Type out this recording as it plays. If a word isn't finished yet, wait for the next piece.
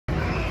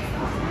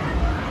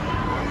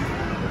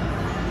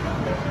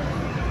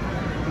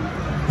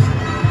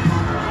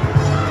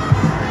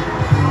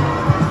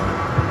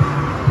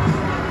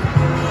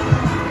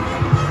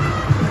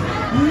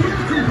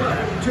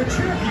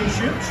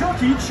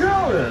Chucky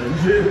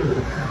Challenge!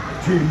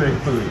 Team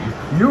Make Believe,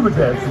 you've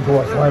advanced into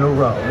our final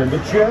round and the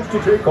chance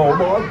to take home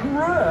our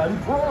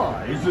grand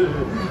prize.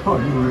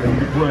 Are you ready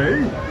to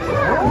play?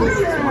 Oh,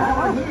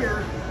 yeah, we're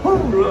here. All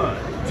right.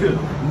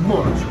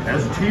 March,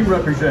 as a team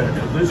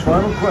representative, this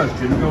final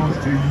question goes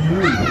to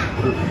you.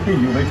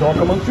 You may talk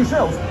amongst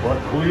yourselves, but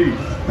please,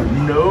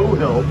 no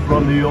help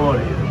from the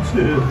audience.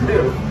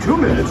 2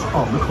 minutes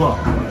on the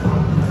clock.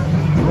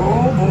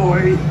 Oh,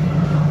 boy.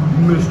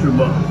 Mr.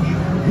 March,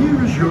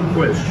 here is your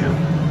question.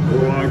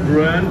 For our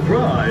grand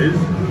prize,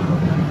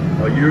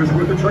 a year's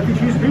worth of Chuck E.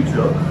 Cheese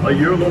pizza, a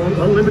year-long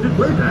unlimited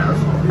play pass,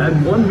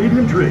 and 1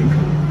 medium drink,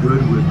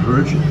 good with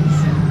purchase.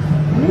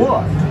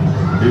 What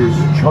is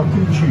Chuck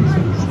E.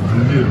 Cheese's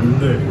middle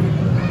name?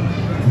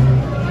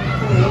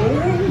 Oh,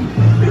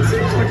 it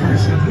seems like I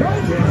should know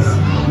this.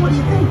 What do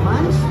you think,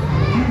 Munch?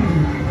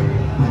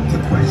 The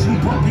question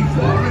put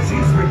before us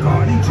is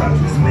regarding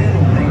Chucky's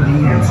middle name.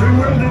 The answer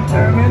will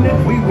determine if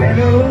we win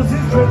or lose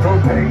his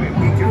triple payment.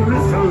 We can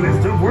list a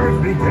list of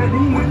words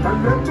beginning with the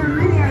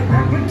letter E. I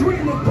bet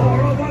between the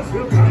 4 of us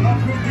we'll come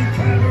up with it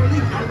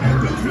cleverly. I bet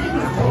between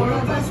the 4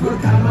 of us we'll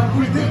come up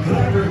with it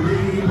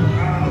cleverly.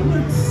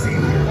 Let's see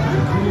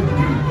what could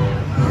be.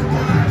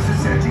 Perhaps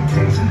it's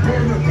education for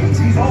the things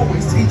he's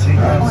always teaching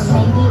us. Or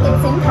maybe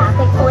it's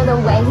empathic for the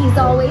way he's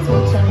always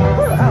reaching us.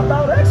 Well, how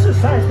about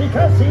exercise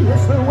because he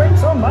lifts the weight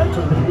so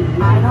mightily?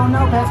 I don't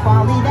know,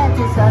 Pasquale, that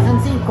just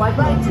doesn't seem quite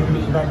right to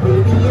me. But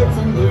maybe it's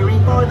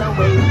endearing for the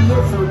way he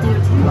is so dear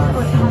to us.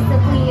 Or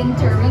possibly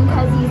enduring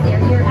because he's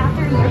there year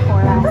after year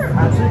for us.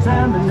 Perhaps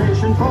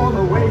examination for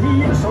the way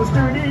he is so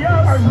sturdy.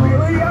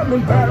 I'm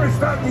embarrassed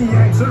that the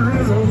answer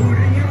is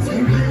eluding us.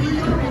 We really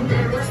are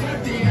embarrassed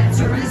that the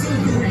answer is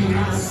eluding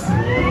us. I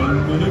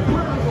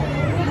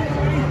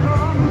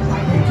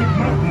think it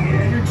might be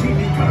energy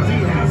because he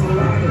has a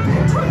lot of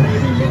it.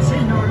 Maybe it's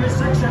enormous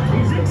except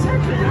he's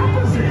exactly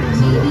opposite.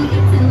 Maybe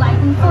it's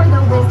enlightened for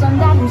the wisdom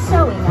that he's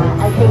showing us.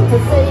 I hate to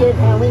say it,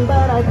 Helen,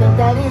 but I think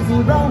that is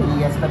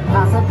erroneous. But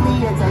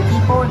possibly it's empty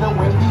for the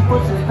way he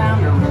pushes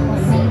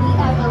boundaries. Maybe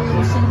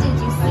evolution, did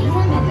you see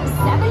him in the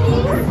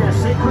 70s?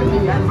 Yes, it could be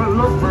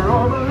envelope for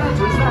all the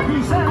letters that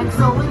he said. I'm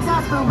so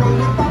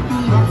exasperated that the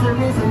answer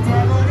isn't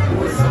evident.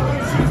 We're so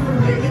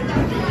exasperated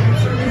that the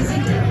answer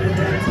isn't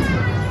evident.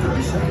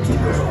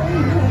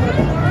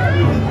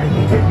 I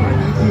think it might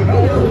be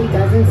He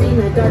doesn't seem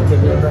that dark to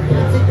me.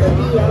 Perhaps it could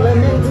be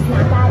elements. He's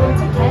not that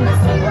into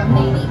chemistry, or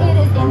maybe it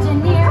is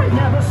engineer. I've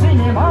never seen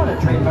him on a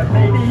train, but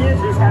maybe it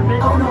is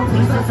habit. Oh no,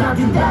 please let's not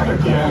do that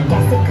again.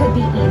 Guess it could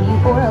be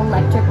EMU or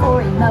electric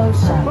or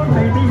emotion. Or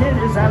maybe it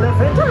is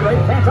elephant or a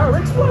pet or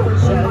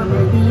explosion. Or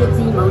maybe it's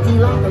emoji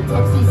like the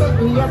text he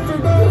sent me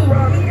yesterday. We're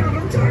running out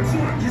of time, so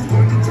I'm just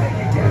going to take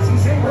a guess and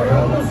say we're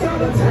almost out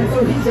of time,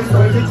 so he's just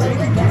going to take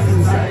a guess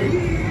and say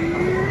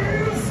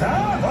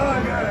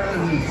esophagus.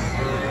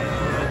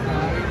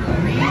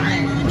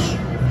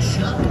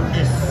 Chuck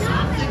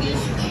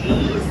esophagus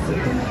cheese?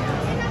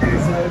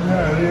 Is that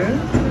not it?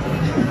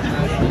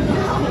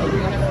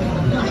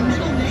 My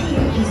middle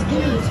name is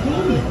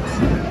Entertainment.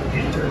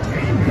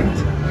 Entertainment?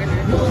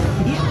 Well,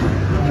 yeah.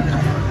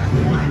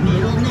 My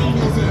middle name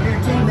is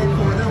Entertainment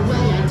for the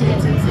way I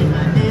dance and sing.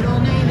 My middle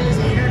name is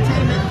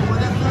Entertainment for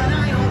the fun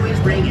I always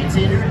bring. It's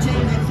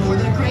entertainment for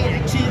the great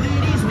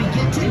activities we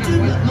get to do.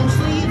 But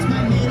mostly it's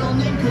my middle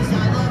name because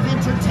I love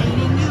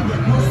entertaining you.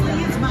 But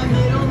mostly it's my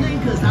middle name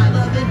because I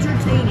love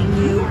entertaining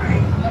you.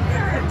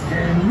 That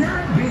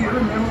cannot be your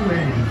middle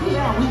name.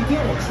 Yeah, we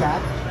get it,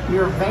 Chuck.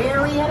 You're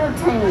very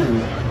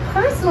entertaining.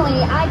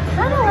 Personally, I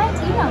kind of like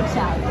to know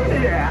Chuck.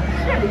 Yeah,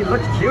 and he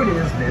looks cute in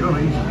his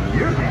middle-aged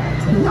beard hat.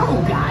 No,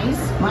 guys.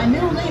 My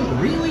middle name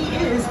really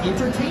is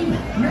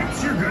Entertainment.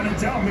 Next, you're gonna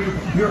tell me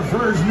your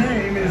first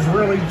name is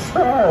really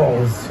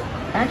Charles.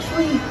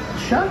 Actually,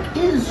 Chuck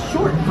is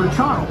short for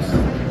Charles.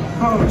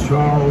 Oh,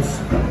 Charles,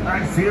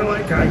 I feel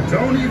like I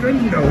don't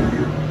even know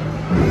you.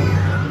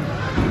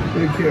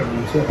 It can't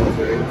be Charles,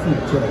 eh? It's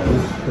not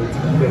Charles.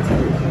 That's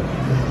good.